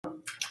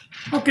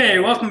Okay,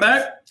 welcome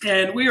back.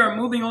 And we are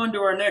moving on to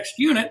our next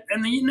unit.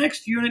 And the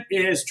next unit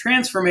is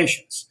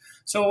transformations.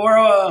 So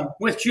we're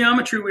with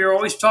geometry, we are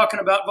always talking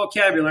about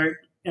vocabulary.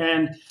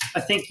 And I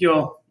think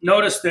you'll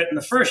notice that in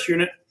the first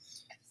unit,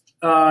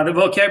 the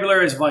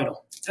vocabulary is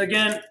vital.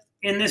 Again,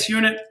 in this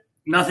unit,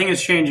 nothing is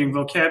changing.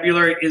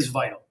 Vocabulary is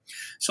vital.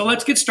 So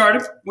let's get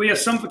started. We have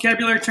some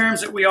vocabulary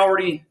terms that we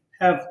already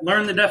have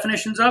learned the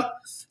definitions of.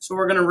 So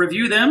we're going to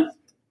review them.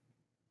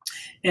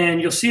 And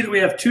you'll see that we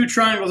have two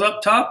triangles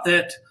up top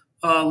that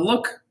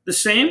look the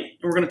same.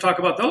 And we're going to talk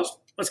about those.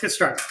 Let's get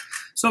started.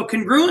 So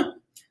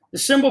congruent, the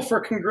symbol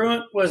for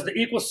congruent was the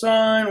equal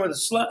sign with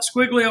a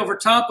squiggly over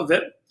top of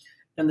it.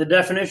 And the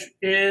definition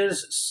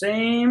is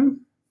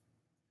same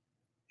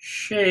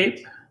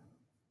shape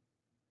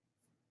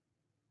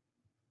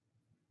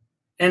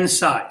and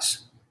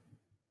size.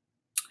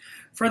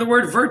 For the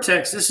word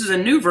vertex, this is a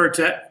new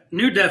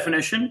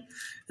definition.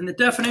 And the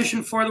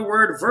definition for the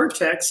word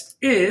vertex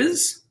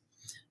is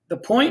the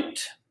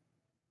point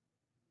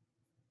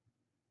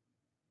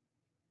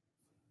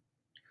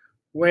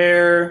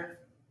where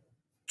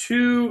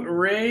two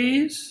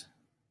rays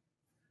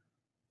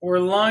or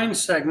line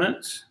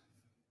segments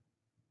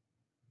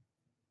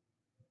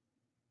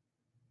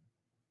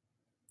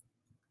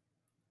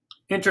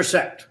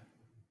intersect.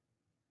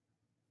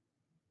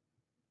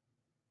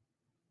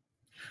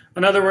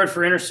 Another word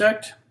for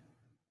intersect,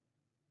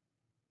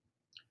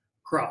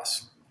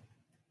 cross.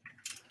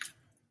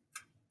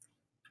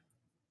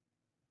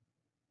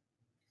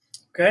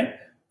 Okay,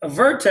 a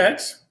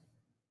vertex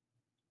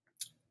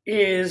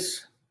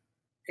is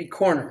a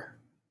corner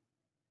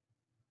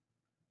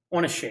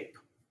on a shape.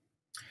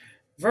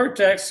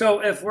 Vertex,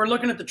 so if we're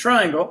looking at the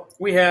triangle,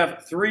 we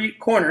have three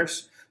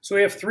corners. So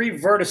we have three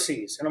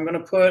vertices, and I'm going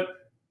to put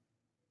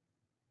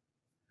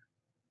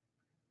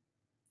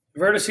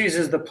vertices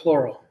is the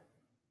plural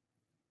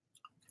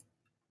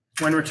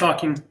when we're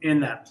talking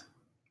in that.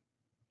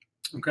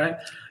 Okay,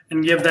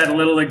 and give that a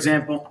little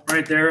example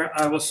right there.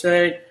 I will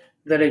say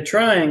that a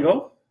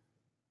triangle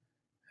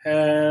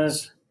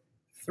has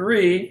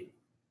three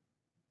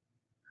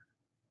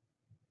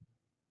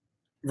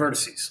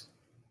vertices.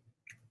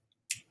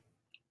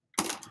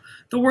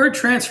 The word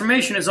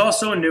transformation is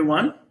also a new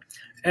one,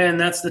 and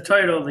that's the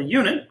title of the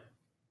unit.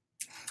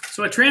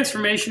 So a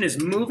transformation is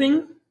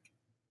moving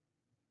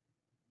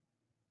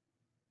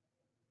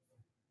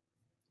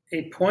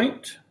a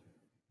point,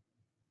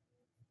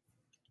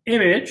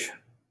 image,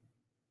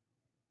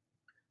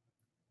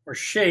 or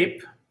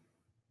shape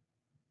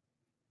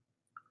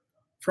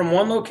from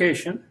one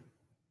location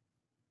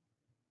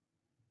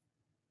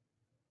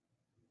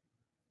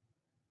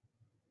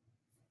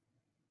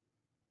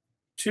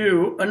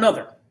to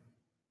another.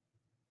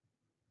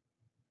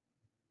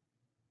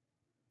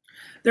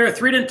 There are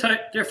three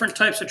different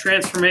types of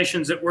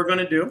transformations that we're going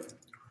to do.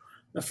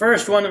 The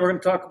first one that we're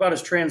going to talk about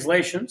is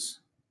translations.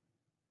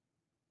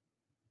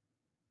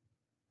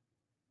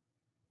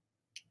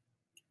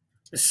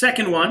 The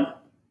second one,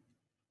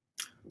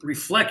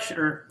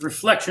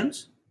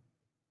 reflections.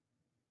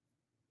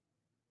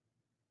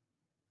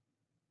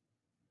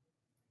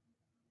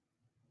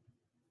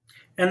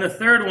 And the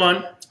third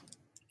one,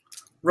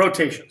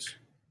 rotations.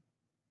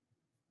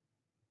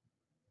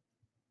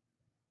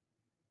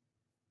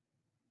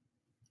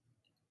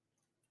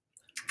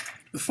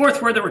 The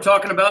fourth word that we're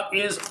talking about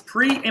is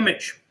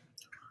pre-image.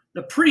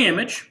 The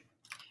pre-image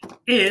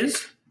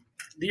is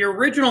the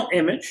original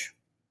image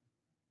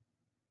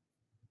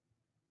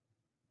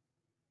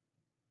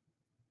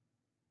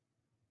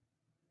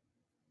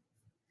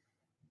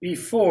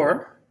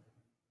before,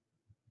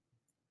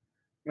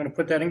 I'm going to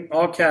put that in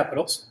all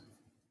capitals,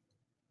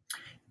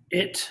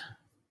 it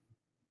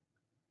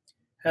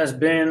has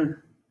been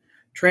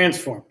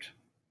transformed.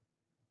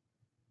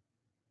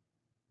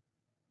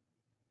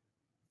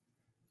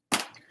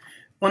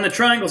 When the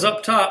triangle's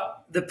up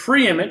top, the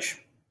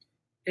pre-image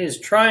is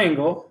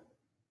triangle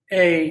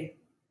A,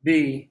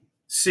 B,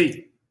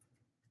 C.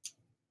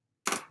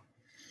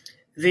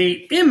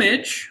 The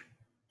image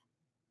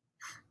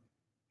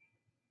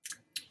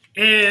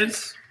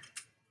is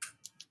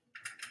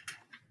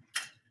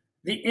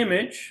the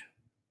image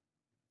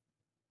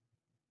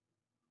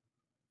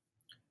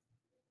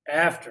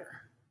after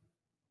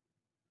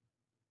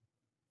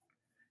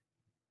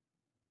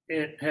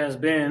it has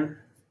been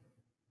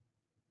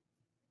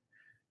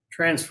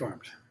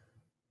transformed.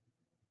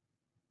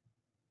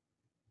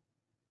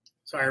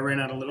 Sorry, I ran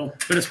out a little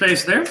bit of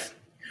space there.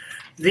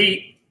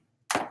 The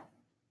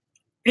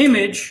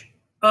image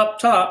up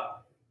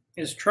top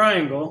is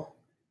triangle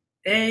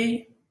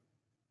A,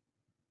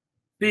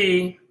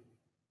 B,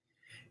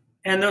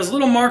 and those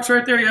little marks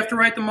right there, you have to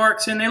write the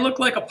marks in. They look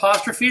like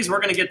apostrophes. We're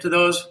going to get to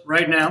those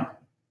right now.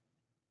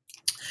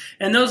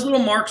 And those little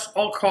marks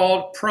are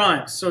called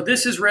primes. So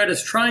this is read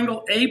as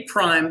triangle A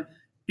prime,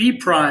 B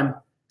prime,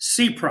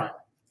 C prime.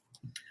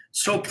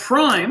 So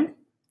prime,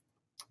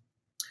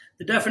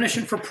 the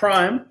definition for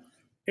prime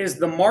is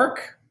the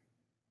mark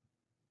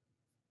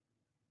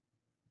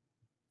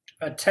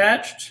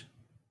attached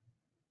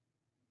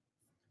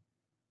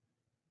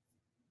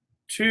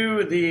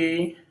to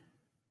the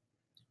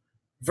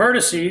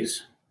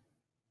vertices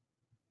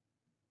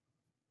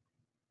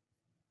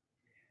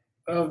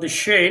of the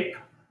shape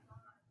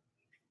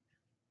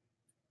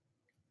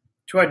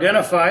to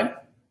identify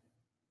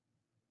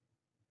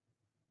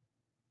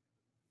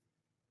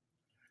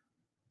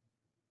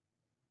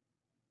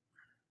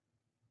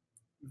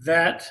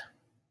that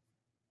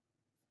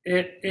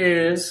it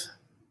is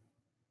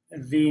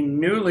the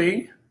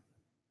newly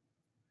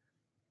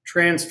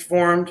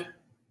transformed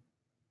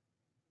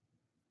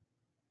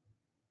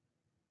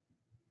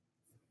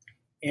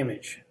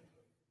image.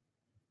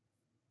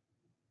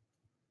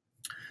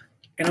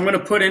 And I'm going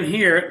to put in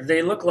here,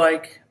 they look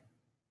like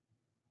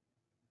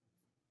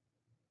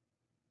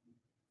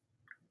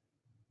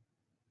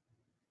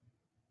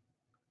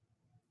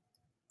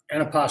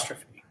an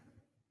apostrophe.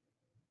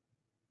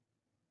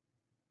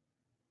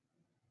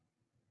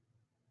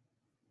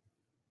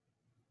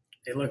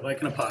 They look like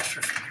an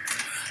apostrophe.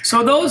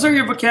 So those are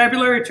your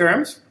vocabulary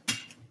terms.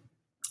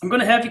 I'm going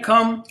to have you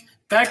come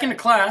back into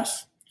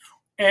class,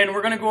 and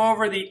we're going to go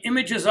over the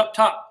images up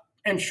top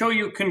and show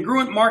you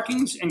congruent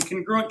markings and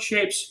congruent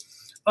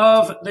shapes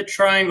of the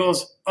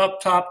triangles up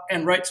top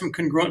and write some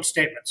congruent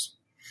statements.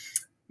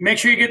 Make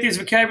sure you get these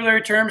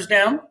vocabulary terms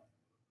down,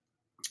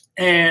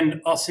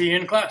 and I'll see you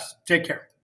in class. Take care.